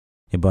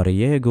About a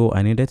year ago,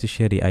 I needed to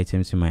share the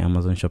items in my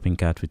Amazon shopping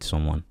cart with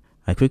someone.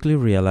 I quickly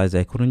realized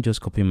I couldn't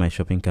just copy my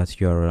shopping cart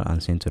URL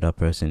and send to that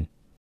person.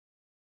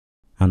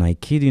 And I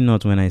kid you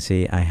not when I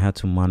say I had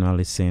to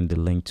manually send the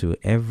link to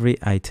every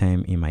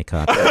item in my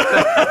cart.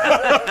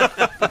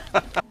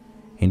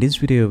 In this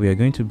video, we are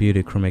going to build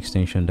a Chrome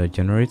extension that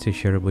generates a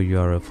shareable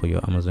URL for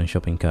your Amazon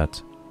shopping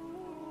cart.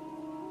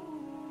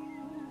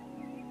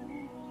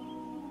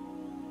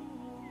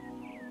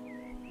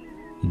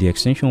 The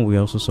extension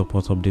will also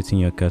support updating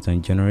your cart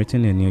and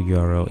generating a new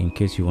URL in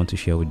case you want to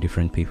share with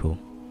different people.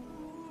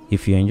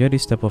 If you enjoy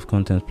this type of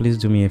content, please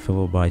do me a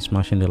favor by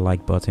smashing the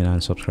like button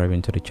and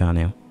subscribing to the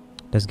channel.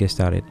 Let's get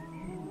started.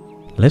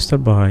 Let's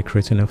start by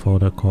creating a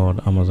folder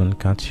called Amazon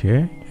Cart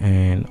Share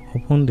and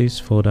open this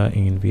folder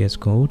in VS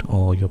Code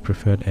or your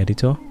preferred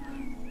editor.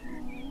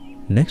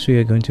 Next, we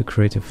are going to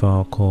create a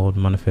file called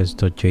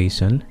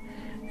manifest.json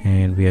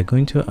and we are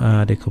going to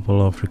add a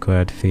couple of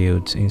required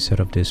fields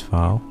inside of this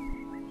file.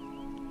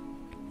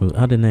 We'll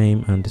add a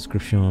name and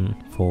description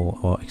for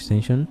our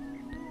extension.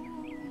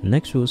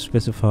 Next, we'll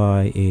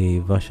specify a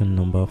version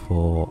number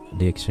for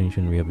the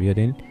extension we are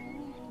building.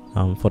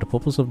 For the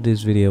purpose of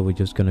this video, we're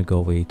just gonna go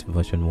with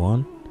version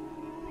 1.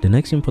 The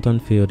next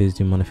important field is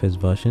the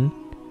manifest version,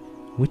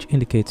 which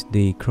indicates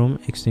the Chrome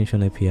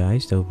extension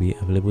APIs that will be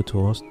available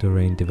to us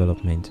during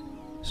development.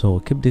 So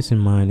keep this in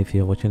mind if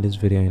you're watching this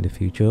video in the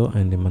future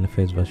and the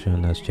manifest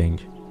version has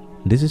changed.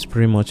 This is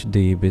pretty much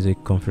the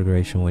basic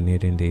configuration we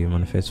need in the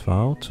manifest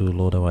file to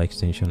load our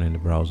extension in the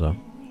browser.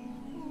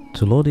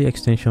 To load the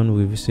extension,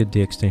 we visit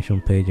the extension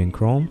page in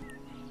Chrome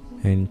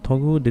and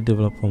toggle the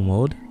developer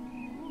mode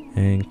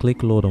and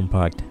click load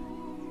unpacked.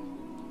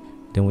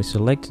 Then we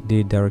select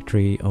the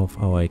directory of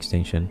our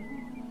extension.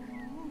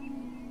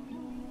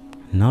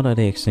 Now that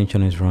the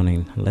extension is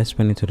running, let's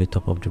pin it to the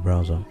top of the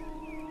browser.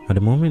 At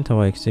the moment,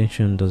 our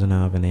extension doesn't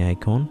have any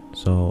icon,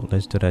 so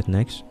let's do that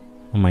next.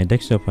 On my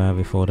desktop, I have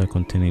a folder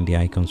containing the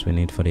icons we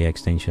need for the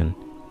extension.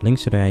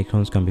 Links to the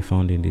icons can be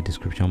found in the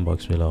description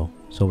box below.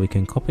 So we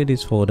can copy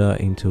this folder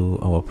into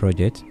our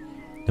project.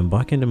 Then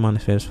back in the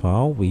manifest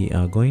file, we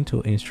are going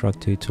to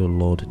instruct it to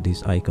load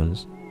these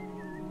icons.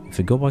 If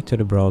we go back to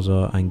the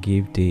browser and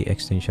give the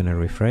extension a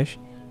refresh,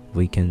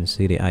 we can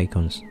see the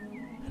icons.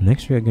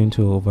 Next, we are going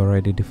to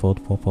override the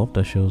default pop-up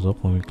that shows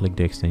up when we click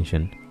the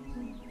extension.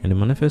 In the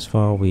manifest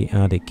file, we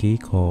add a key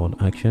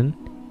called action,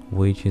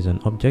 which is an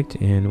object,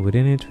 and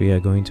within it we are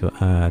going to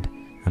add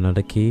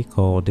another key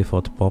called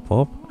default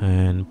popup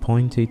and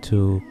point it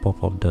to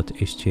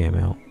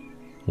popup.html,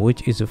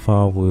 which is a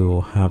file we will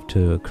have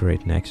to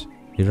create next.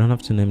 You don't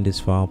have to name this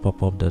file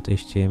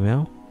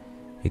popup.html.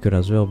 It could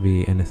as well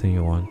be anything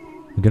you want.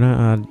 We're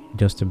gonna add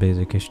just a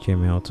basic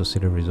HTML to see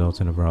the results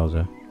in the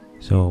browser.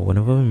 So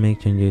whenever we make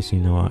changes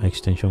in our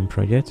extension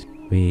project,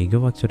 we go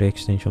back to the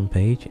extension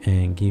page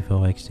and give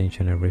our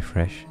extension a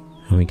refresh.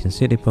 And we can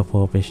see the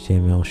pop-up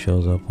HTML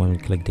shows up when we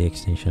click the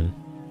extension.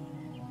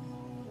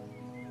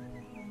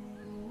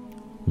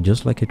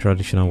 Just like a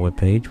traditional web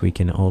page, we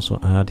can also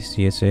add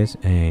CSS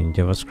and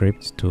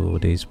JavaScript to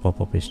this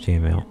pop-up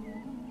HTML.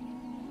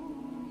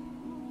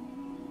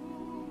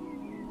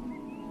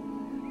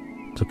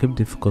 To keep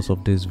the focus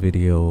of this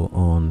video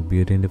on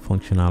building the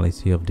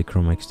functionality of the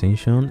Chrome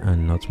extension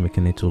and not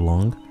making it too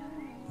long,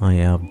 I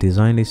have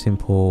designed a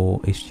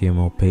simple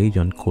HTML page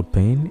on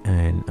CodePen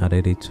and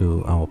added it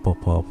to our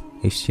pop-up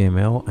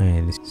HTML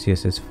and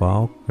CSS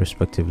file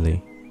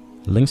respectively.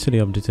 Links to the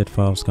updated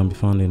files can be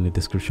found in the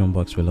description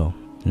box below.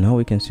 Now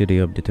we can see the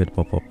updated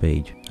pop-up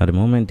page. At the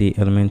moment, the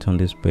elements on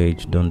this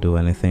page don't do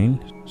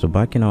anything. So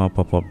back in our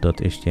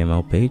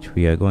popup.html page,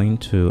 we are going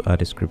to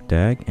add a script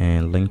tag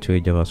and link to a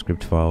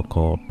JavaScript file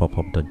called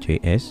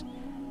popup.js,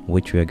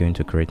 which we are going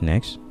to create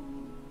next.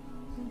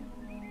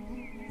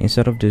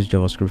 Inside of this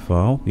JavaScript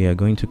file, we are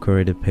going to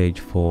create a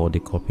page for the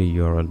copy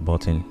URL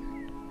button.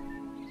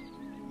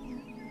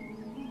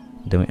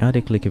 Then we add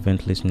a click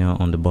event listener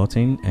on the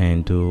button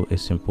and do a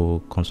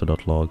simple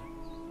console.log.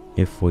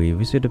 If we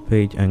visit the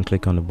page and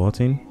click on the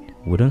button,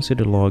 we don't see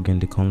the log in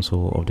the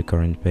console of the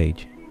current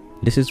page.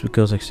 This is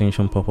because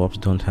extension pop-ups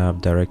don't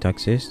have direct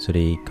access to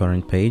the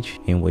current page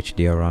in which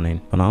they are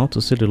running. For now,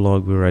 to see the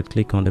log, we right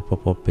click on the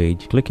pop-up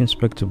page, click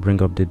inspect to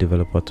bring up the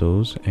developer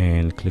tools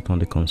and click on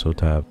the console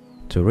tab.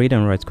 To read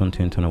and write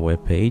content on a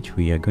web page,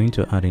 we are going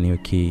to add a new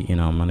key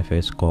in our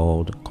manifest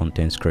called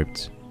content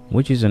scripts,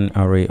 which is an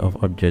array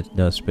of objects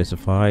that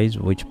specifies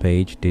which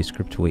page the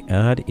script we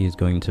add is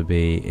going to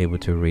be able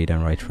to read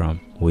and write from.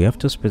 We have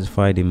to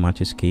specify the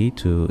matches key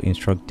to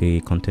instruct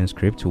the content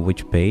script to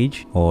which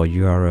page or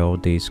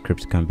URL the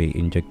script can be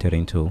injected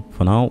into.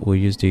 For now, we'll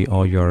use the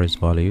all URLs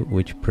value,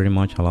 which pretty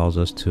much allows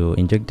us to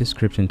inject the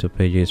script into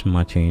pages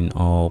matching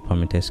all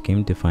parameter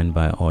scheme defined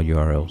by all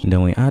URLs.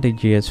 Then we add a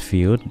JS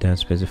field that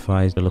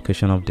specifies the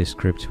location of the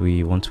script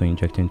we want to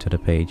inject into the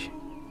page.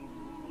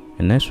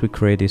 And next, we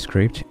create a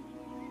script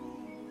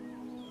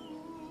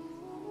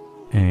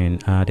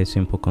and add a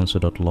simple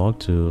console.log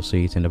to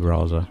see it in the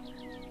browser.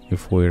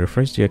 If we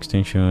refresh the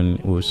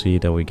extension, we'll see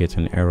that we get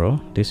an error.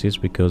 This is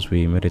because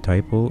we made a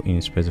typo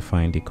in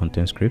specifying the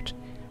content script,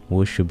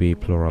 which should be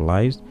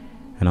pluralized,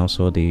 and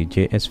also the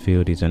JS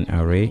field is an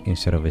array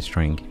instead of a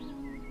string.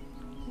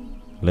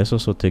 Let's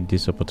also take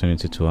this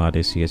opportunity to add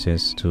a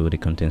CSS to the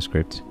content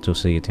script to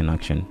see it in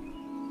action.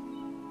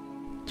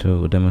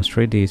 To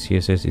demonstrate the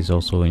CSS is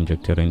also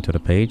injected into the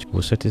page,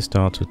 we'll set a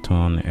style to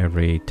turn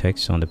every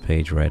text on the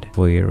page red. If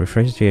we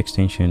refresh the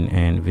extension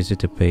and visit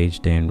the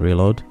page, then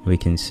reload, we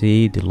can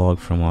see the log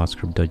from our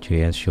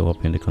script.js show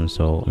up in the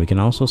console. We can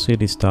also see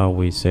the style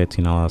we set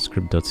in our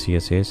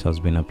script.css has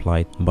been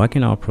applied. Back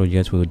in our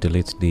project, we'll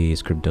delete the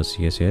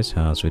script.css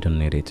as we don't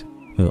need it.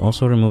 We'll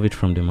also remove it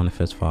from the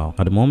manifest file.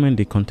 At the moment,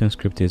 the content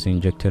script is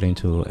injected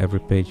into every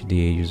page the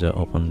user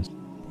opens.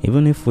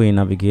 Even if we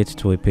navigate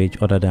to a page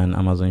other than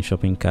Amazon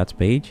shopping cart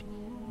page,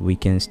 we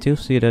can still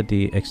see that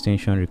the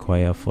extension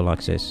requires full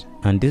access,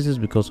 and this is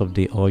because of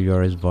the all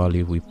URLs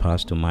value we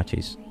pass to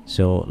matches.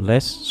 So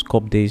let's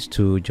scope this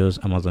to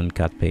just Amazon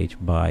cart page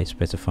by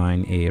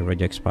specifying a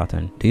regex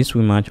pattern. This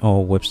will match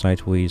all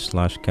websites with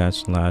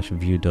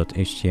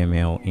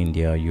 /cart/view.html in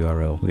their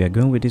URL. We are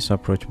going with this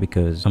approach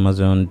because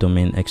Amazon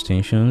domain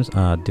extensions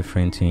are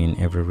different in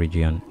every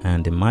region,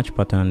 and the match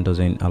pattern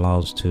doesn't allow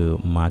us to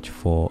match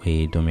for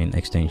a domain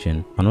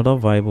extension. Another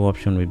viable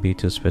option would be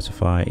to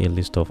specify a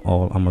list of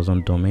all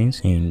Amazon domains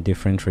in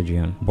different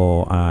regions,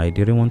 but I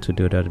didn't want to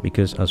do that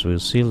because, as we'll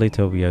see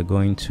later, we are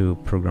going to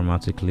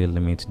programmatically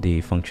limit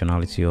the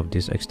functionality of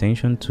this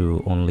extension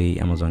to only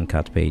Amazon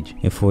cart page.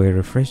 If we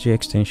refresh the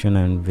extension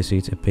and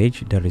visit a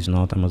page that is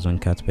not Amazon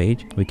cart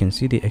page, we can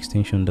see the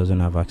extension doesn't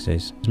have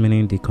access,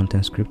 meaning the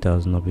content script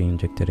has not been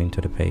injected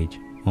into the page.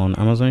 On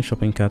Amazon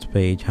shopping cart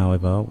page,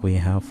 however, we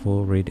have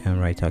full read and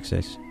write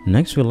access.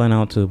 Next, we'll learn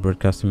how to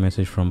broadcast a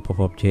message from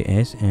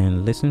popup.js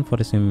and listen for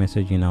the same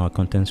message in our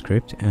content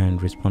script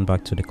and respond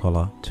back to the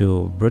caller.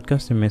 To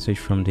broadcast a message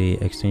from the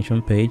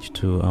extension page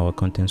to our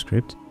content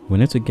script, we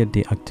need to get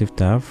the active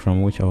tab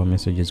from which our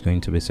message is going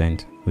to be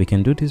sent. We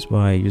can do this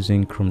by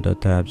using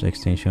chrome.tabs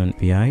extension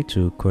API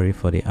to query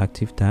for the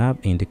active tab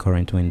in the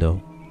current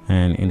window.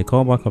 And in the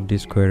callback of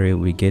this query,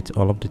 we get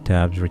all of the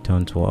tabs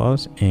returned to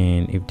us,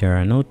 and if there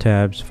are no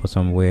tabs for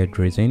some weird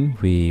reason,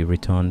 we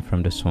return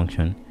from this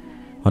function.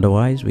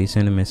 Otherwise, we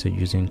send a message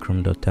using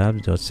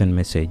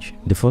chrome.tabs.sendMessage.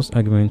 The first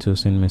argument to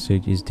send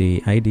message is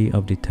the ID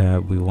of the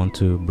tab we want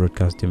to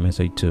broadcast the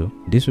message to.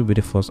 This will be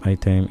the first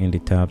item in the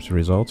tab's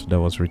result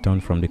that was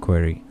returned from the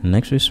query.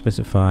 Next, we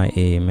specify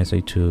a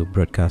message to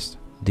broadcast.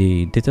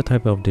 The data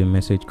type of the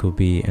message could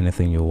be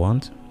anything you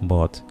want,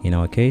 but in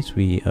our case,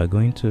 we are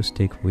going to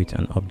stick with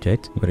an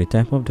object with the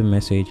type of the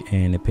message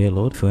and a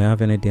payload if we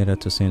have any data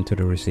to send to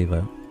the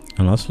receiver.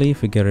 And lastly,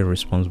 if we get a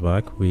response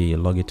back, we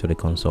log it to the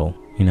console.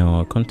 In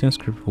our content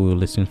script, we will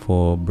listen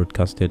for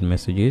broadcasted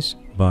messages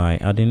by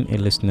adding a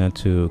listener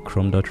to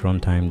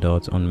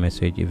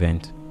chrome.runtime.onMessage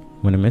event.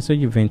 When the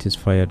message event is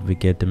fired, we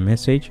get the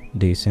message,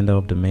 the sender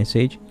of the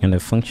message, and a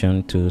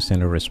function to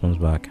send a response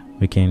back.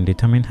 We can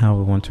determine how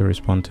we want to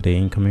respond to the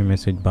incoming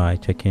message by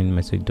checking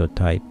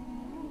message.type.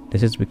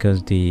 This is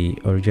because the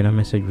original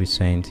message we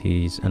sent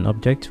is an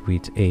object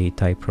with a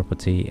type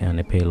property and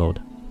a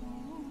payload.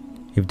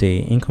 If the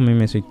incoming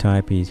message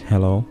type is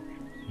hello,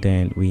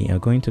 then we are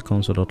going to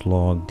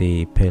console.log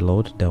the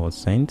payload that was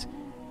sent.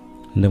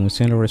 Then we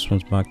send a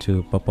response back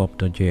to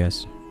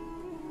popup.js.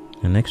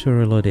 And next we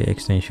reload the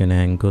extension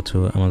and go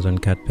to Amazon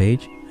cart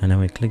page, and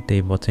then we click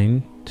the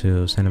button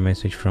to send a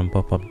message from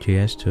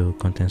popup.js to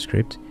content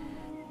script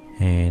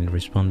and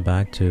respond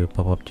back to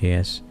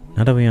popup.js.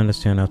 Now that we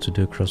understand how to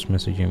do cross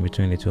messaging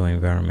between the two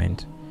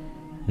environments,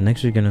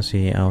 next we're gonna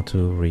see how to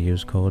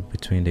reuse code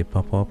between the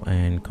popup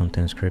and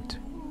content script.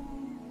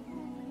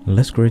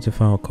 Let's create a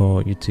file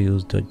called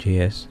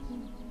utils.js.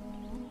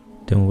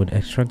 Then we would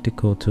extract the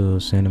code to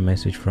send a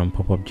message from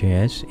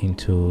popup.js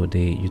into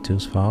the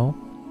utils file.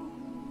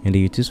 In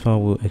the utils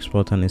file, we'll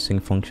export an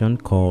async function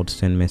called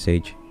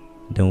sendMessage.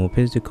 Then we'll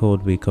paste the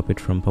code we copied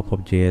from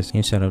popup.js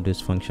inside of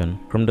this function.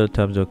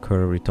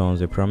 Chrome.tabs.query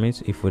returns a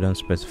promise if we don't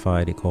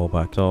specify the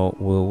callback. So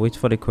we'll wait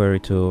for the query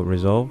to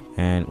resolve,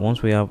 and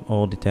once we have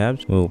all the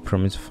tabs, we'll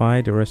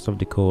promisify the rest of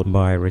the code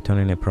by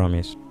returning a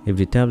promise. If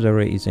the tabs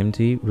array is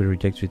empty, we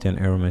reject with an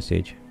error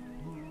message.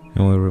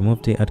 And we'll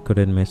remove the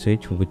hard-coded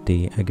message with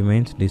the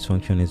argument this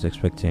function is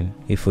expecting.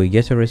 If we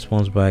get a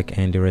response back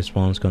and the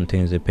response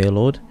contains a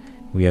payload,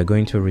 we are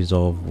going to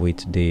resolve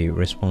with the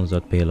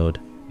response.payload.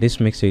 This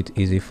makes it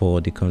easy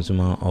for the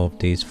consumer of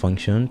this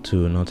function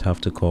to not have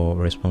to call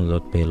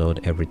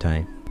response.payload every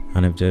time.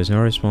 And if there is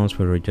no response,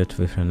 we reject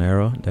with an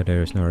error that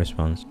there is no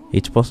response.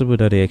 It's possible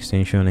that the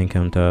extension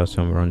encounters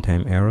some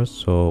runtime errors,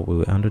 so we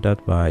will handle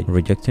that by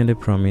rejecting the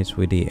promise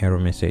with the error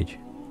message.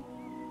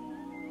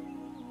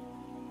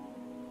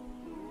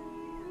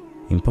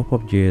 In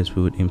popup.js,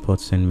 we would import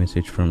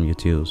sendMessage from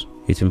utils.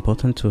 It's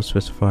important to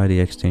specify the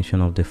extension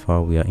of the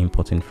file we are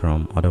importing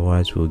from,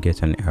 otherwise we'll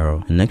get an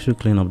error. And next, we'll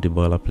clean up the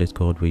boilerplate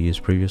code we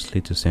used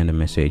previously to send a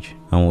message.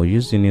 And we'll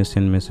use the new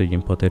sendMessage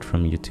imported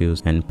from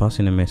utils and pass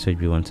in a message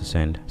we want to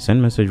send.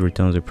 SendMessage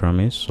returns a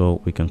promise, so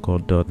we can call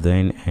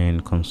 .then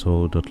and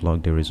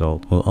console.log the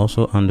result. We'll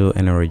also handle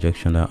any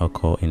rejection that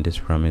occur in this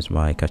promise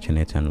by catching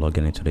it and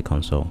logging it to the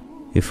console.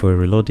 If we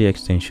reload the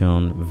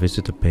extension,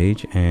 visit the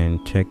page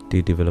and check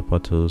the developer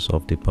tools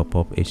of the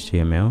popup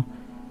HTML,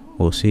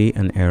 we'll see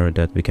an error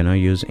that we cannot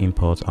use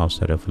import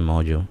outside of a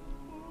module.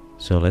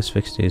 So let's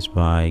fix this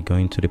by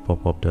going to the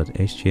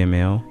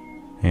popup.html,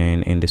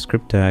 and in the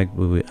script tag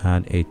we will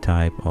add a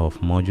type of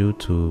module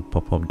to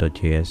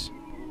popup.js.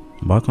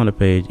 Back on the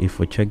page, if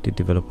we check the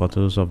developer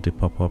tools of the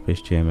popup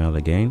HTML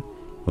again,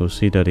 we'll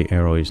see that the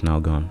error is now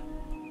gone.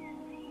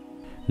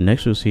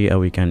 Next, we'll see how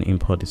we can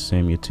import the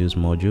same utils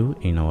module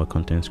in our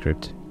content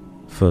script.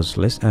 First,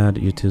 let's add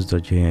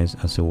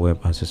utils.js as a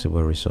web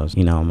accessible resource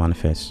in our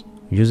manifest.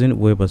 Using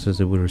web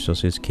accessible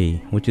resources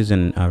key, which is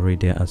an array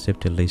that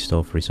accepts a list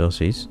of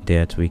resources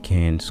that we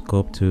can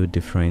scope to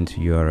different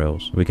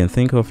URLs. We can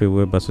think of a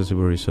web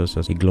accessible resource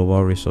as a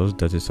global resource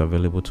that is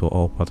available to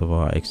all parts of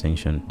our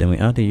extension. Then we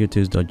add the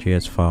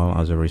utils.js file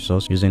as a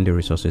resource using the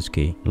resources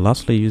key.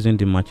 Lastly, using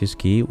the matches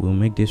key, we'll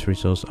make this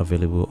resource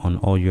available on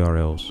all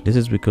URLs. This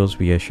is because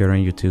we are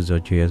sharing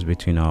utils.js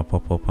between our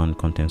popup and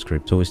content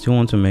script. So we still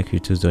want to make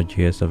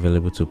utils.js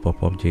available to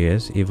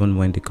popup.js even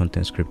when the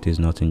content script is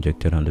not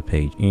injected on the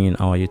page. In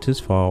our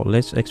utils file,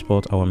 let's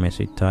export our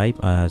message type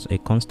as a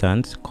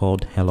constant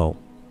called hello.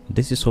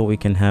 This is so we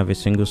can have a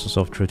single source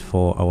of truth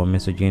for our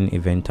messaging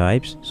event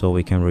types, so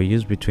we can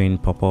reuse between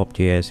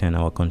popup.js and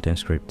our content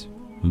script.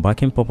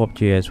 Back in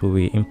popup.js, we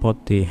will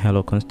import the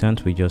hello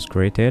constant we just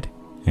created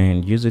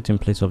and use it in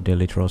place of the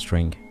literal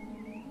string.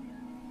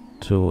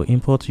 To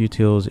import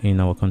utils in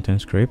our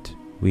content script,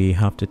 we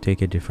have to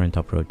take a different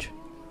approach.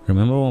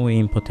 Remember when we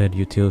imported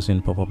utils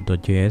in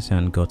popup.js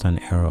and got an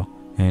error?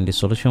 And the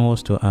solution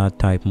was to add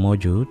type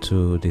module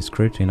to the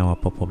script in our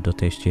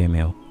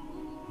popup.html.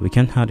 We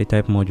can't add the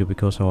type module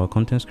because our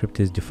content script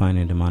is defined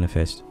in the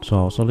manifest. So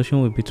our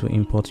solution will be to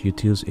import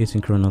utils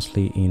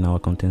asynchronously in our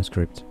content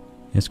script.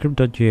 In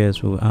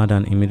script.js, we will add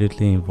an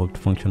immediately invoked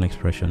function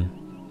expression,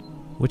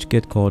 which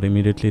gets called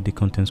immediately the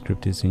content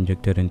script is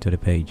injected into the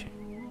page.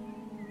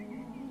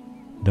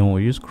 Then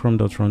we'll use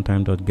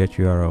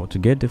chrome.runtime.getURL to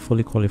get the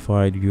fully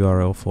qualified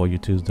URL for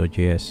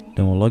utils.js.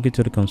 Then we'll log it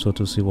to the console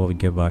to see what we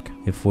get back.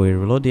 If we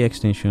reload the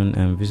extension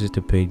and visit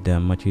the page that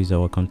matches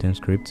our content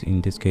script, in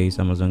this case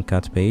Amazon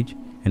cat page,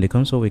 in the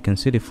console we can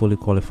see the fully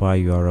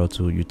qualified URL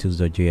to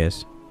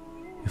utils.js.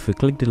 If we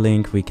click the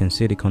link, we can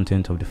see the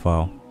content of the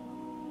file.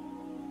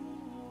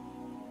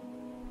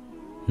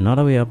 Now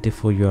that we have the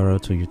full URL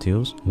to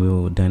utils, we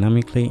will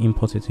dynamically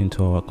import it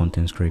into our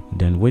content script,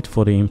 then wait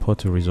for the import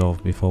to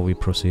resolve before we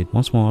proceed.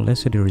 Once more,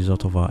 let's see the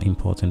result of our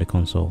import in the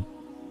console.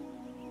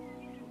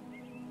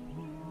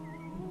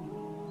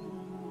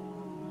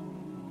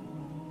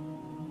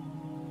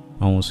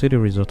 And we'll see the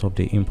result of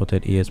the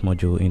imported ES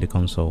module in the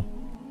console.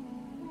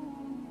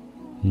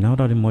 Now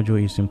that the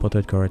module is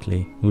imported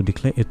correctly, we'll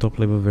declare a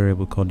top-level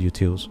variable called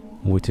utils,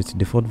 with its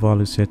default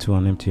value set to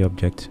an empty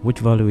object, which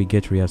value will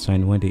get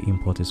reassigned when the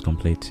import is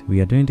complete. We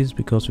are doing this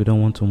because we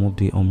don't want to move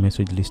the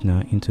onMessage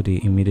listener into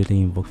the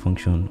immediately invoked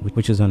function,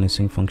 which is an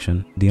async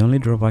function. The only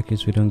drawback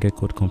is we don't get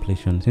code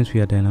completion since we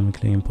are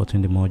dynamically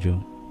importing the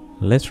module.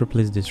 Let's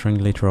replace the string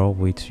literal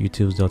with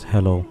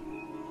utils.hello,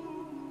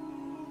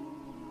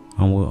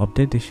 and we'll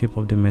update the shape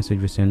of the message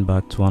we send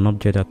back to an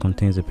object that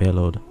contains a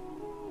payload.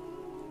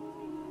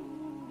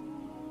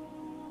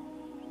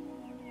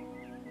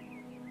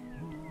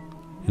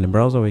 In the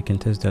browser, we can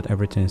test that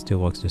everything still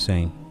works the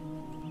same.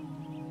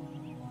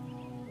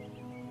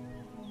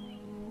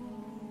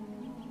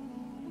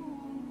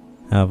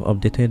 I have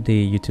updated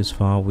the utils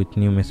file with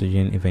new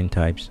messaging event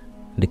types.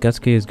 The cat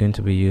key is going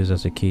to be used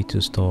as a key to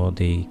store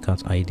the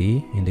cat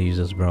ID in the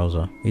user's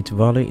browser. Its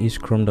value is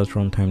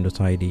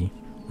chrome.runtime.id,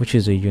 which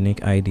is a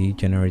unique ID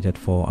generated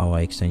for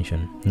our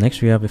extension.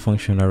 Next, we have a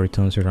function that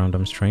returns a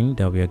random string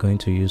that we are going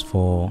to use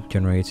for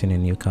generating a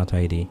new cat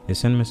ID. The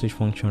send message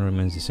function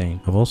remains the same.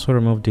 I've also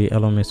removed the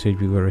hello message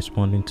we were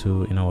responding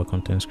to in our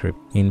content script.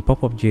 In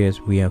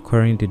popup.js, we are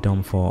querying the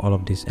DOM for all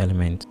of these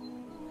elements.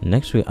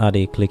 Next, we add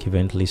a click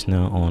event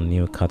listener on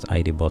new cat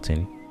ID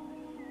button.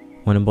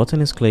 When a button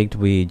is clicked,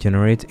 we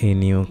generate a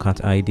new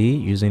cat ID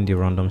using the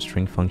random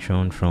string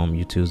function from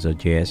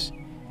utils.js.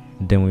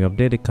 Then we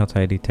update the cat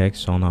ID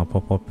text on our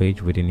pop-up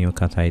page with the new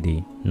cat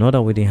ID. Note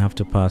that we didn't have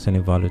to pass any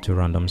value to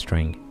random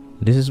string.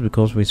 This is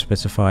because we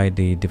specified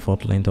the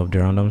default length of the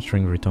random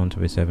string returned to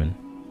be 7.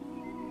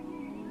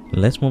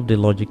 Let's move the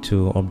logic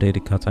to update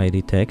the cat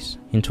ID text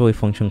into a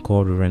function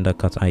called Rerender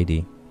cat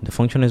ID. The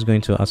function is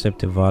going to accept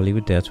the value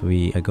that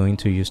we are going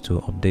to use to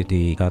update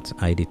the cat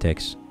ID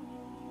text.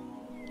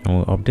 And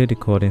we'll update the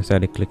code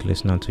inside the click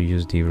listener to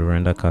use the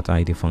Rerender cat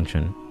ID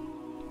function.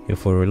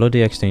 If we reload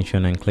the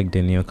extension and click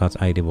the new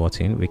cat ID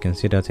button, we can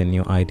see that a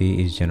new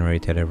ID is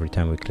generated every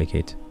time we click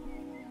it.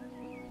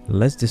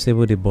 Let's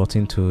disable the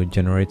button to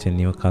generate a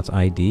new cat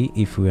ID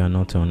if we are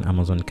not on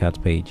Amazon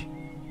cat page.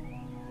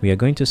 We are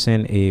going to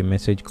send a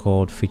message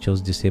called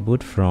features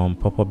disabled from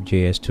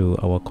popup.js to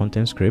our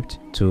content script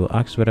to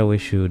ask whether we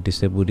should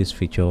disable this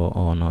feature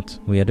or not.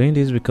 We are doing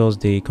this because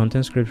the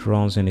content script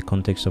runs in the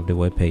context of the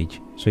web page,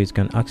 so it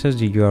can access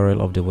the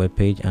URL of the web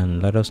page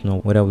and let us know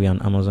whether we are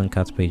on Amazon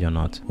cart page or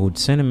not. We would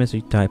send a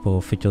message type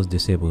of features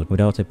disabled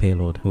without a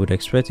payload. We would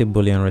expect a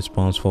boolean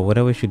response for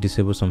whether we should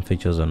disable some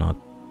features or not,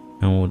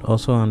 and we would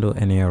also handle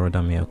any error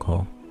that may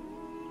occur.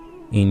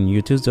 In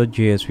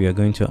utils.js, we are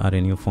going to add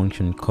a new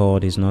function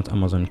called is not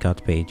Amazon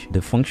cart page.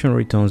 The function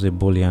returns a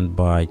boolean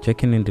by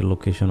checking in the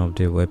location of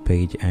the web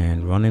page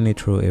and running it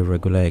through a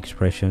regular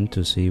expression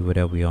to see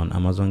whether we are on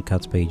Amazon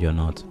cart page or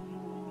not.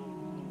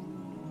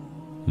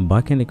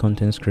 Back in the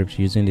content script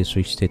using the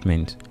switch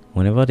statement,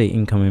 whenever the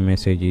incoming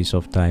message is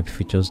of type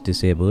features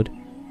disabled,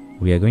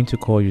 we are going to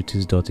call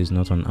utils.is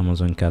not on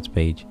Amazon cart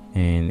page,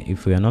 and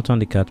if we are not on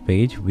the cart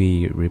page,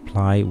 we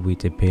reply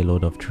with a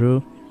payload of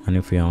true, and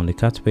if we are on the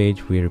cart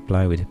page, we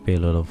reply with a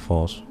payload of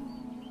false.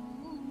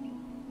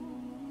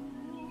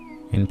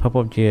 In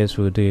popup.js,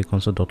 we'll do a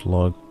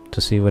console.log to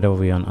see whether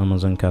we are on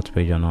Amazon cart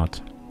page or not.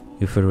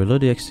 If we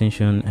reload the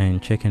extension and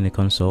check in the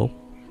console,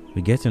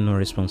 we get a no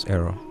response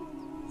error.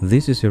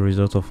 This is a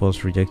result of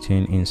us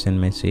rejecting in send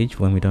message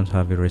when we don't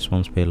have a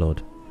response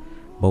payload,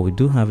 but we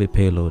do have a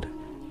payload.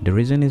 The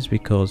reason is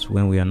because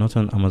when we are not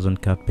on Amazon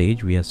cart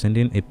page, we are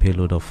sending a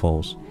payload of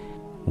false,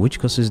 which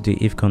causes the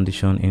if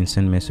condition in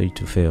send message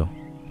to fail.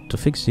 To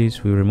fix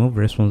this, we remove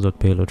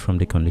response.payload from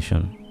the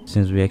condition,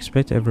 since we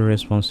expect every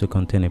response to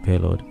contain a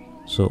payload,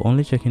 so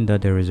only checking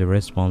that there is a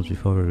response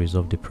before we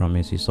resolve the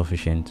promise is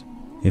sufficient.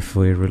 If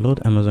we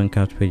reload Amazon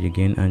cart page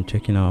again and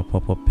check in our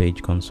pop-up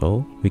page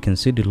console, we can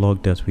see the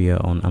log that we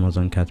are on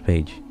Amazon cart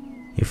page.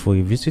 If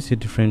we visit a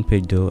different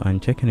page though and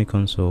check in the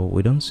console,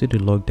 we don't see the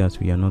log that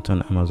we are not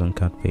on Amazon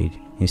cart page.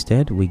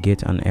 Instead, we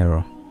get an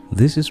error.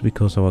 This is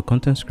because our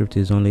content script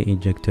is only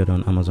injected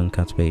on Amazon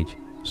cart page,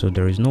 so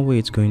there is no way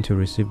it's going to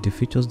receive the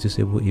features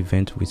disable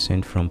event we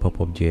sent from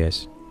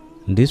popup.js.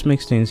 This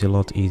makes things a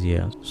lot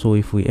easier, so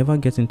if we ever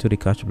get into the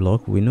catch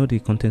block, we know the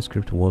content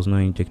script was not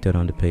injected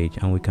on the page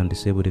and we can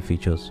disable the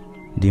features.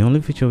 The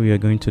only feature we are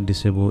going to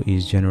disable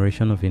is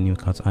generation of a new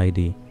cart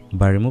ID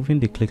by removing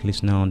the click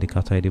listener on the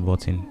cart ID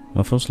button.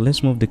 But first,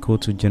 let's move the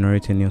code to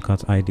generate a new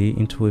cart ID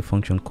into a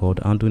function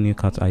called undo new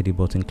cart ID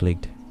button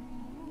clicked.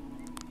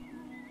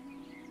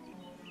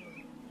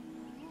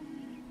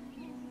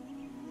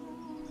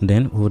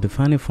 Then we will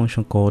define a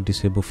function called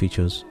disable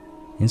features.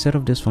 Instead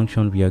of this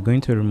function, we are going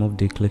to remove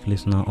the click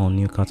listener on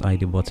new cart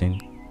ID button.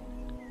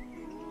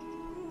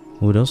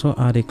 We would also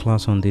add a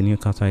class on the new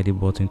cart ID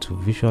button to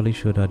visually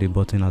show that the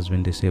button has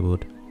been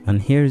disabled.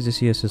 And here is the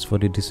CSS for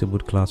the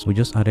disabled class we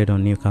just added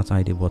on new cart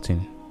ID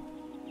button.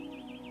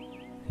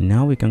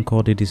 Now we can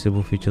call the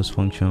disable features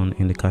function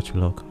in the catch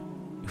block.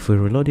 If we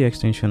reload the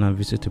extension and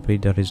visit a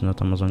page that is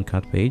not Amazon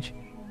cart page,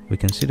 we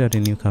can see that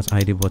the new cart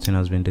ID button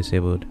has been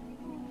disabled.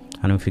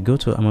 And if we go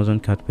to Amazon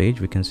cart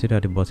page, we can see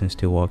that the button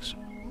still works.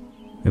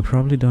 We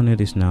probably don't need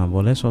this now,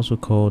 but let's also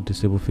call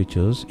disable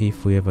features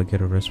if we ever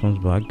get a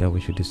response back that we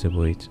should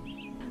disable it.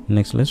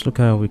 Next, let's look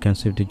at how we can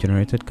save the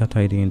generated cart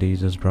ID in the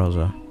user's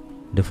browser.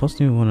 The first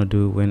thing we want to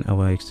do when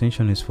our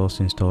extension is first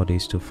installed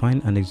is to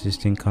find an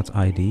existing cart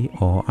ID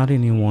or add a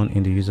new one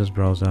in the user's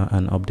browser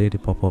and update the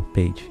pop-up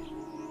page.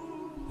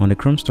 On the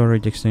Chrome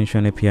Storage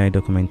Extension API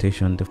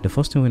documentation, the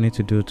first thing we need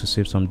to do to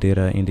save some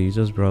data in the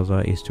user's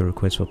browser is to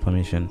request for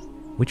permission,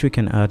 which we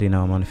can add in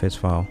our manifest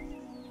file.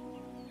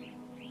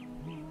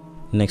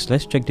 Next,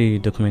 let's check the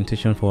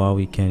documentation for how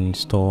we can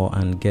store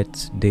and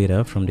get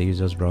data from the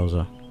user's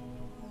browser.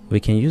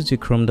 We can use the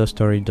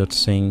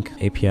chrome.storage.sync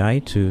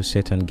API to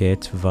set and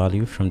get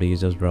value from the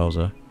user's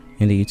browser.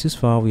 In the utils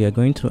file, we are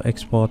going to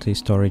export a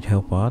storage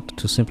helper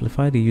to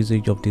simplify the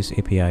usage of these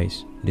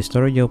APIs. The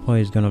storage helper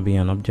is going to be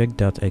an object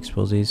that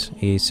exposes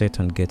a set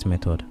and get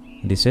method.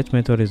 The set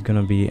method is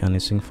going to be an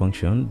async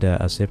function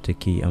that accepts a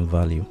key and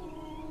value.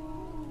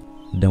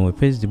 Then we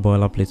paste the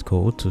boilerplate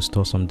code to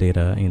store some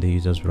data in the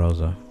user's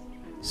browser.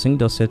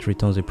 Sync.set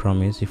returns a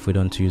promise if we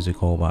don't use the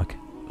callback,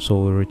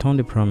 so we return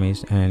the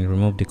promise and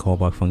remove the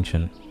callback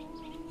function.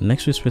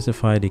 Next, we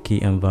specify the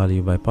key and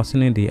value by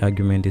passing in the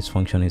argument this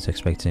function is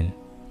expecting.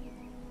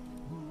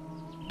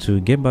 To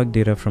get back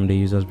data from the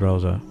user's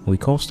browser, we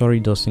call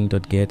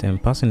storage.sync.get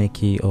and pass in a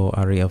key or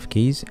array of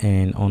keys,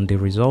 and on the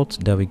result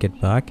that we get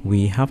back,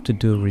 we have to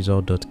do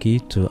result.key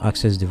to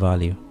access the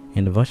value.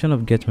 In the version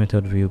of get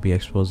method we will be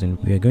exposing,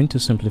 we are going to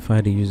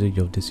simplify the usage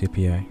of this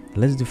API.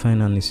 Let's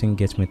define an async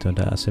get method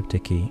that accepts a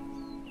key.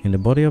 In the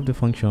body of the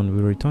function,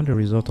 we return the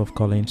result of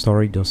calling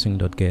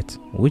storage.sync.get,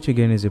 which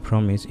again is a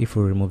promise if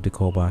we remove the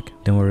callback.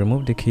 Then we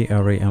remove the key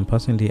array and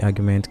pass in the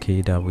argument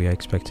key that we are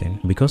expecting.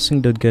 Because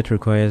sync.get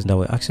requires that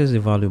we access the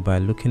value by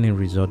looking in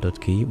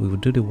result.key, we will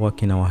do the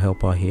work in our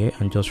helper here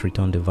and just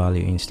return the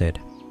value instead.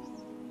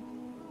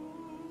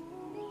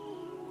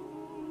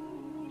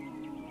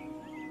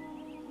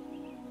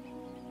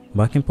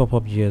 Back in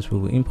popup.js, we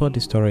will import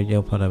the storage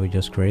helper that we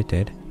just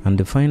created and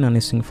define an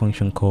async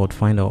function called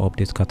find or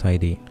update cart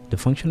ID. The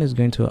function is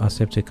going to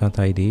accept a cart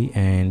ID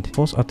and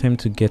first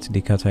attempt to get the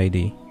cart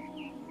ID.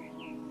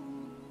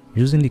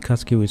 using the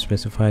cart key we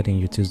specified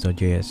in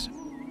utils.js.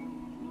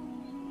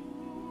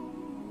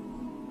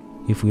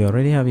 If we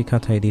already have a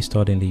cart ID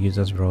stored in the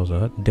user's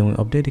browser, then we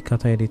update the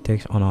cart ID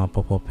text on our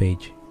pop-up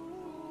page.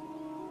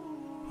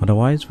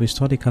 Otherwise, we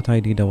store the cart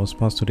ID that was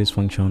passed to this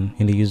function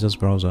in the user's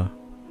browser,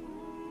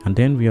 and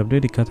then we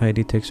update the cart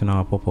ID text on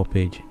our pop-up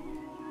page.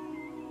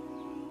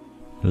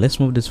 Let's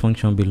move this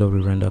function below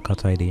Rerender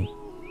cart ID.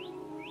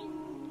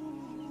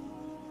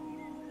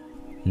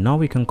 Now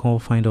we can call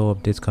find or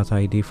update cart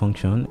ID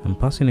function and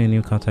pass in a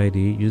new cart ID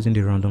using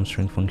the random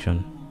string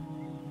function.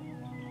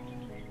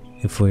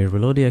 If we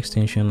reload the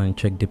extension and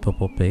check the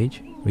pop-up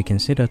page, we can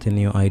see that a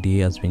new ID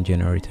has been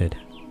generated.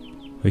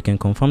 We can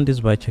confirm this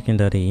by checking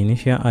that the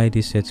initial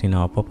ID set in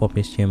our pop-up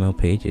HTML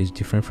page is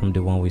different from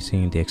the one we see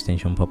in the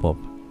extension pop-up.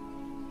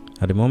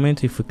 At the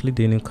moment, if we click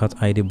the new cart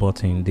ID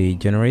button, the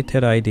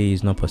generated ID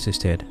is not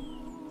persisted.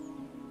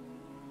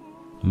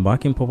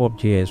 Back in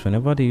popup.js,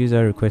 whenever the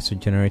user requests to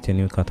generate a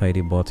new cart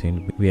ID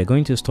button, we are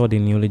going to store the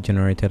newly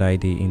generated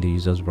ID in the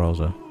user's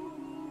browser.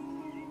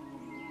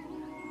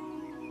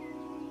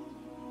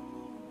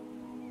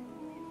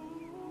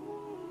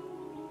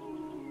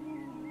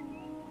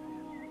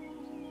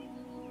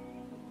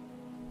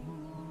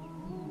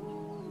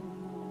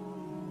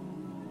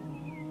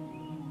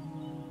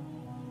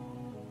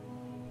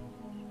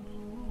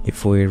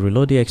 If we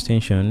reload the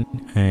extension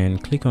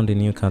and click on the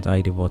new cart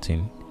ID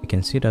button, you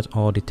can see that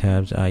all the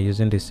tabs are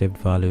using the saved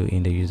value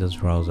in the user's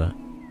browser.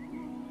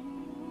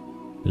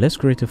 Let's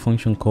create a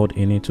function called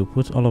init to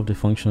put all of the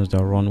functions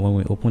that run when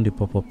we open the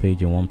pop-up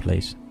page in one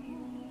place.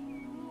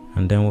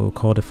 And then we'll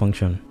call the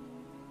function.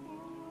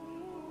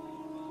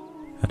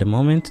 At the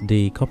moment,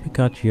 the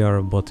copycat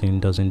URL button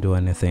doesn't do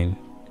anything.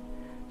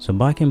 So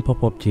back in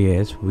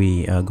popup.js,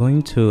 we are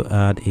going to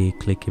add a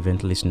click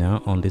event listener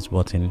on this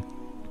button.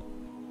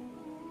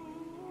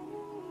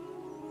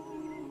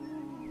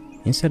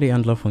 Inside the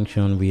handler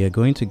function, we are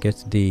going to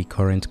get the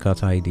current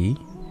cart ID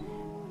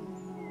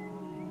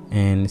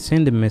and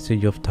send the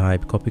message of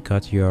type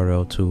copycat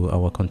URL to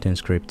our content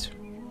script.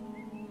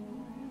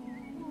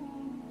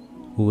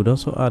 We would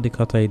also add the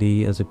cart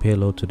ID as a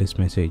payload to this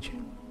message.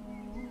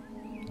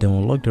 Then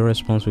we'll log the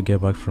response we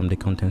get back from the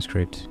content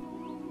script,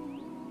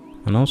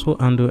 and also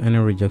undo any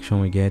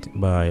rejection we get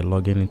by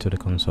logging into the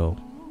console.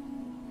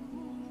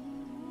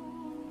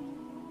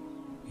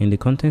 In the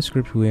content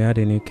script, we add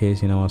a new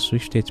case in our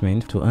switch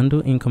statement to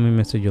undo incoming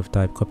message of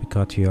type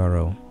copycat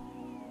URL.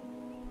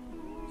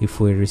 If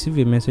we receive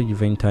a message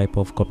event type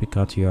of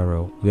copycat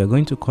URL, we are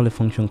going to call a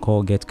function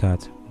called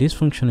getCart. This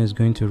function is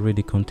going to read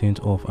the content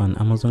of an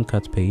Amazon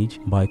cart page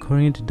by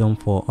querying the DOM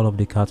for all of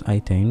the cart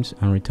items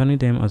and returning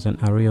them as an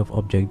array of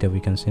objects that we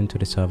can send to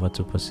the server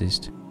to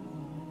persist.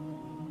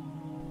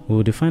 We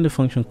will define the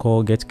function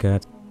called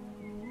getCart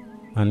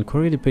and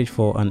query the page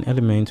for an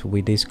element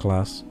with this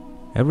class.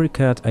 Every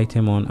cart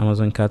item on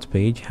Amazon cart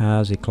page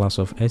has a class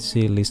of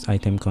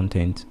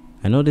SC_list_item_content.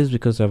 I know this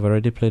because I've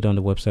already played on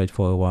the website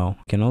for a while.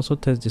 You can also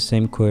test the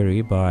same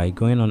query by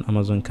going on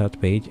Amazon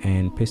cart page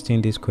and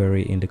pasting this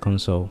query in the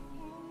console.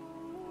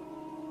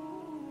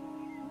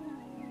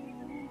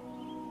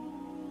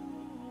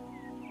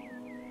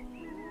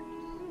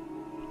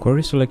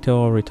 Query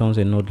selector returns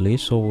a node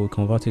list, so we'll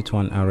convert it to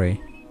an array.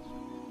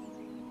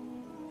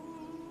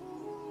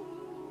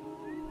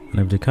 And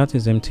if the cart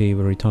is empty,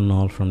 we return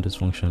null from this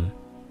function.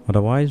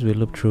 Otherwise, we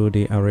loop through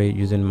the array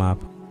using map.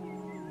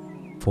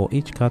 For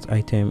each cart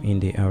item in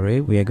the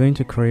array, we are going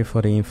to query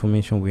for the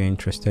information we are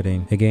interested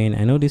in. Again,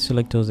 I know these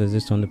selectors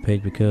exist on the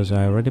page because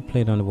I already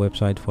played on the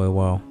website for a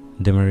while.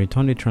 Then we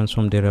return the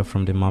transform data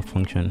from the map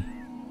function.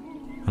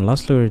 And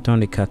lastly, we return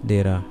the cart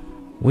data,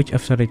 which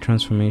after the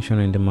transformation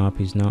in the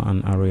map is now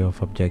an array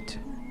of objects.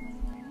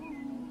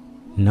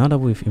 Now that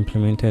we've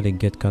implemented a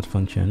getCart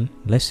function,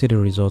 let's see the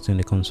results in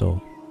the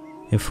console.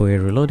 If we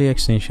reload the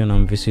extension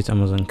and visit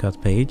Amazon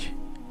cart page,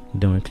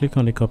 then we click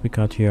on the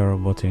copycat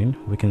URL button,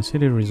 we can see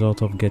the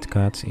result of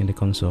getCart in the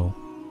console.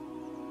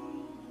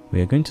 We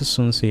are going to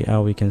soon see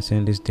how we can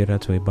send this data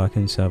to a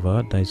backend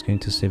server that is going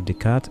to save the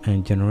cart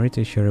and generate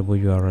a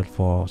shareable URL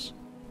for us.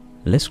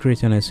 Let's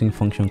create an async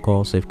function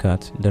called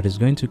saveCart that is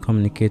going to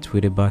communicate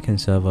with a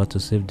backend server to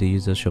save the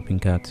user's shopping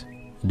cart.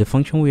 The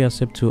function will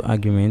accept two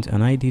arguments,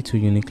 an ID to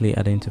uniquely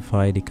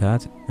identify the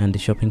cart and the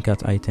shopping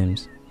cart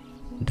items.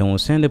 Then we'll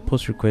send a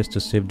post request to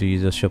save the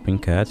user's shopping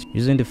cart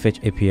using the fetch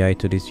API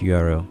to this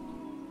URL.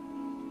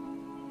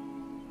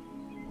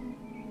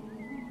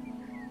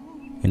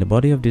 In the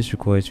body of this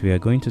request, we are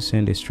going to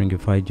send a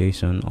stringified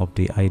JSON of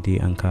the ID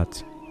and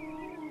cart.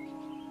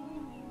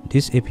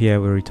 This API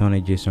will return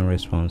a JSON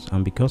response,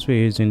 and because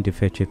we're using the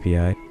fetch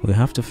API, we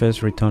have to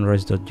first return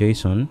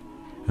res.json,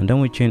 and then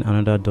we chain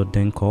another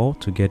 .then call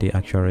to get the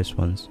actual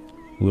response.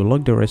 We'll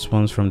log the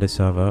response from the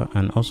server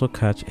and also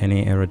catch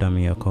any error that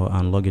may occur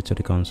and log it to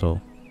the console.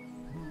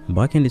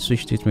 Back in the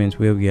switch statement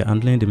where we are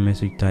handling the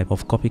message type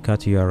of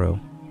copycat URL,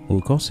 we'll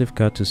call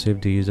saveCart to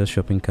save the user's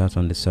shopping cart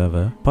on the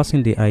server,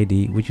 passing the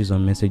ID which is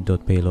on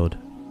message.payload,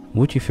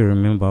 which if you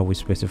remember we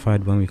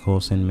specified when we call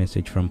send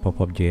message from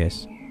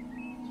popup.js.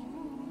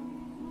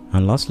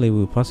 And lastly,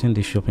 we'll pass in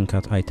the shopping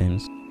cart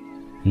items.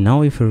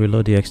 Now if we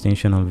reload the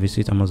extension and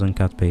visit Amazon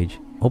cart page,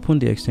 open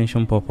the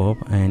extension pop-up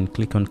and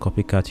click on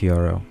copy cart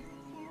URL.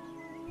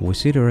 We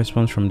see the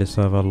response from the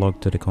server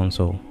logged to the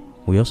console.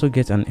 We also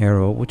get an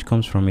error which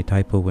comes from a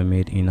typo we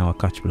made in our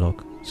catch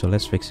block, so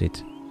let's fix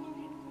it.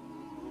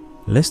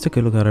 Let's take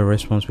a look at the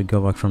response we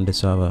got back from the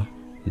server.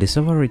 The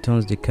server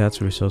returns the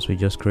cart resource we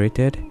just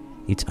created,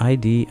 its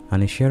ID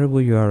and a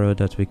shareable URL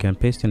that we can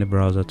paste in the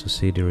browser to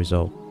see the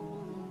result.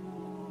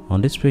 On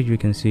this page we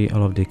can see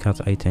all of the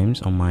cart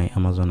items on my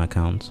Amazon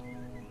account.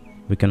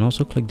 We can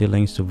also click the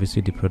links to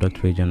visit the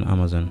product page on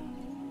Amazon.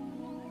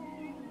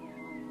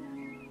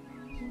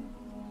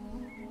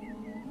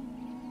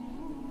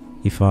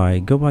 If I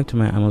go back to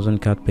my Amazon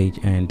cart page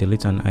and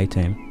delete an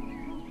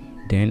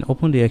item, then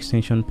open the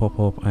extension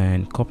pop-up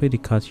and copy the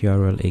cart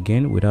URL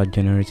again without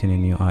generating a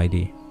new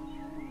ID.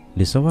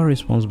 The server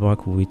responds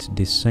back with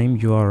the same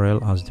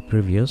URL as the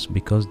previous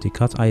because the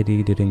cart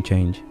ID didn't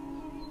change.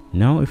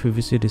 Now if we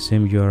visit the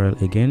same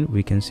URL again,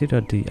 we can see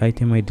that the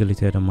item I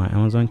deleted on my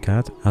Amazon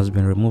cart has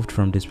been removed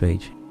from this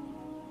page.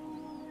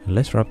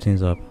 Let's wrap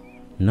things up.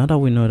 Now that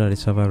we know that the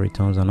server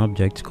returns an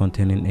object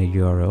containing a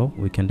URL,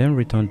 we can then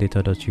return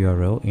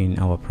data.url in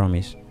our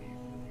promise.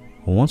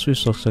 Once we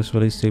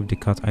successfully saved the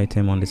cart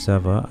item on the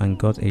server and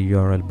got a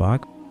URL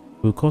back,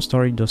 we'll call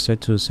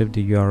storage.set to save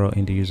the URL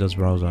in the user's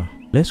browser.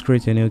 Let's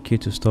create a new key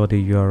to store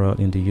the URL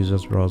in the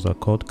user's browser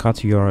called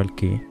cart_url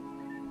key.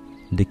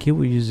 The key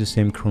will use the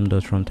same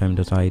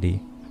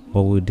chrome.runtime.id,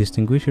 but we'll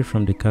distinguish it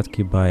from the cart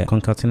key by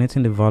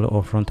concatenating the value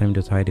of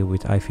runtime.id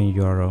with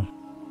 -URL.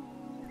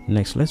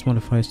 Next, let's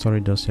modify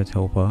storage.set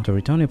helper to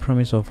return a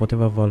promise of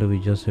whatever value we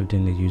just saved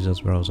in the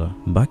user's browser.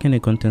 Back in the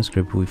content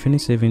script, we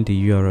finish saving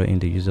the URL in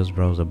the user's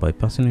browser by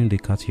passing in the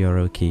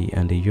cart_url key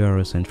and the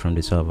URL sent from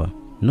the server.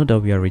 Note that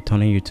we are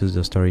returning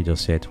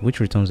util.storage.set,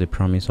 which returns a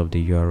promise of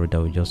the URL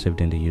that we just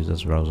saved in the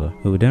user's browser.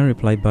 We will then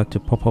reply back to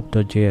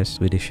popup.js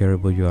with the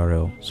shareable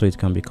URL, so it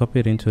can be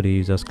copied into the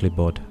user's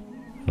clipboard.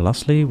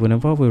 Lastly,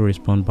 whenever we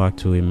respond back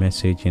to a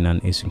message in an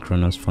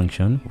asynchronous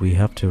function, we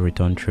have to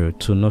return true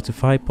to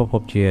notify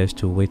popup.js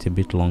to wait a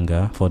bit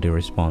longer for the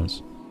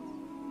response.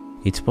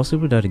 It's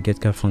possible that the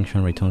getCart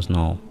function returns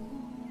null.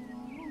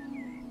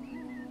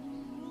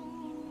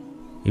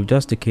 If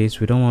that's the case,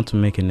 we don't want to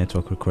make a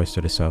network request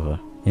to the server.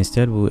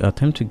 Instead, we will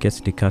attempt to get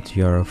the cart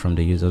URL from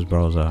the user's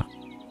browser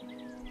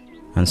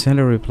and send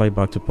a reply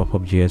back to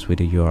popup.js with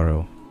the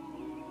URL.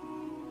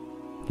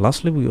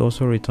 Lastly, we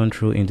also return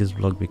true in this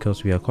block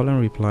because we are calling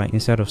reply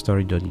inside of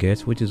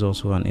storage.get, which is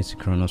also an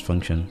asynchronous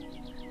function.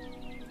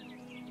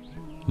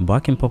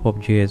 Back in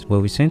popup.js, where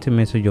we sent a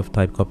message of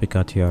type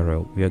copycat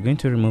URL, we are going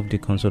to remove the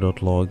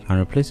console.log and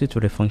replace it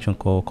with a function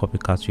called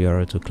copycat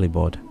URL to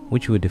clipboard,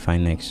 which we will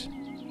define next.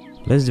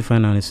 Let's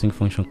define an async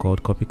function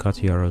called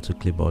copycat URL to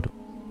clipboard,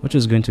 which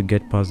is going to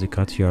get past the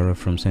cart URL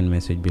from send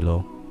message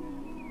below.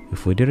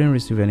 If we didn't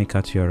receive any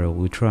cart URL,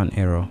 we'll throw an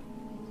error.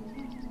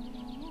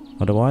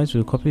 Otherwise,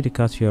 we'll copy the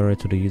cart URL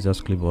to the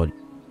user's clipboard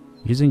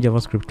using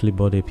JavaScript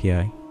Clipboard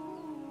API.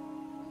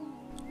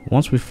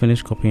 Once we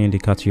finish copying the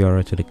cart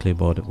URL to the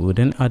clipboard, we'll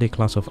then add a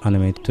class of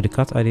animate to the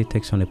cart ID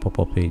text on the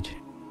pop-up page.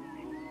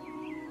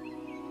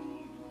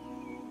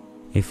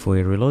 If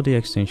we reload the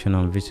extension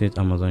and visit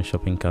Amazon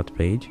shopping cart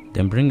page,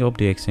 then bring up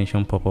the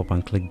extension pop-up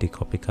and click the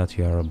copy cart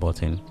URL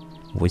button,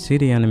 we see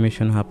the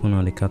animation happen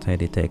on the cart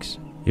ID text.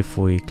 If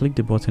we click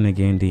the button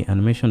again, the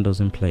animation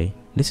doesn't play.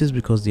 This is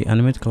because the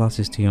animate class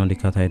is still on the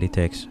cart ID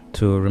text.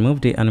 To remove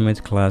the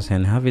animate class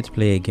and have it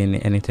play again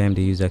anytime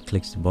the user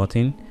clicks the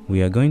button,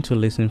 we are going to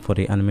listen for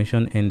the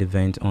animation end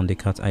event on the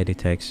cart ID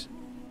text.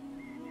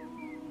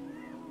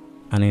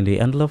 And in the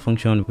handler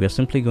function, we are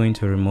simply going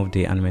to remove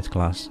the animate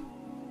class.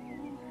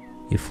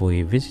 If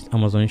we visit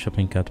Amazon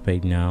shopping cart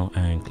page now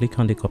and click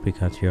on the copy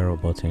cart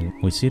URL button,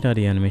 we see that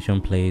the animation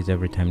plays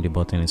every time the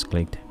button is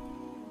clicked.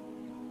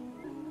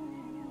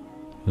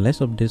 Let's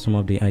update some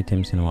of the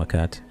items in our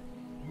cart.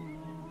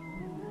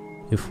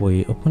 If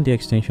we open the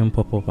extension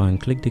pop-up and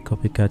click the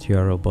copy cart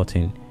URL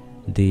button,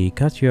 the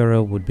cart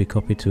URL would be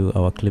copied to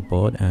our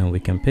clipboard and we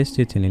can paste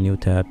it in a new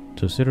tab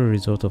to see the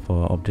result of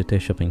our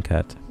updated shopping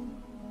cart.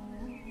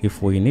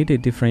 If we need a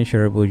different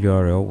shareable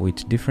URL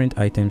with different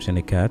items in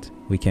the cart,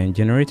 we can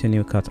generate a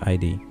new cart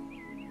ID.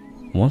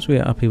 Once we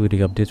are happy with the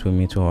update we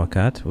made to our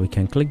cart, we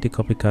can click the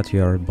copy cart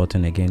URL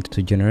button again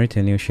to generate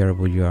a new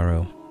shareable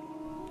URL.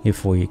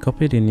 If we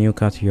copy the new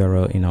cart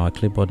URL in our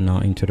clipboard now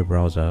into the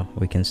browser,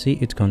 we can see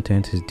its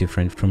content is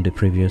different from the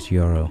previous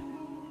URL.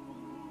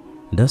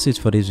 That's it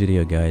for this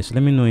video, guys.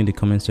 Let me know in the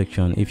comment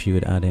section if you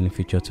would add any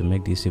feature to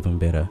make this even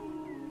better.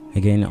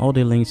 Again, all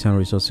the links and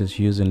resources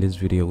used in this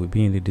video will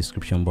be in the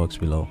description box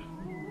below.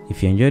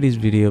 If you enjoyed this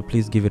video,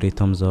 please give it a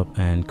thumbs up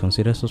and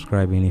consider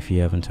subscribing if you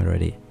haven't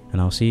already.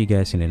 And I'll see you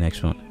guys in the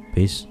next one.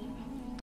 Peace.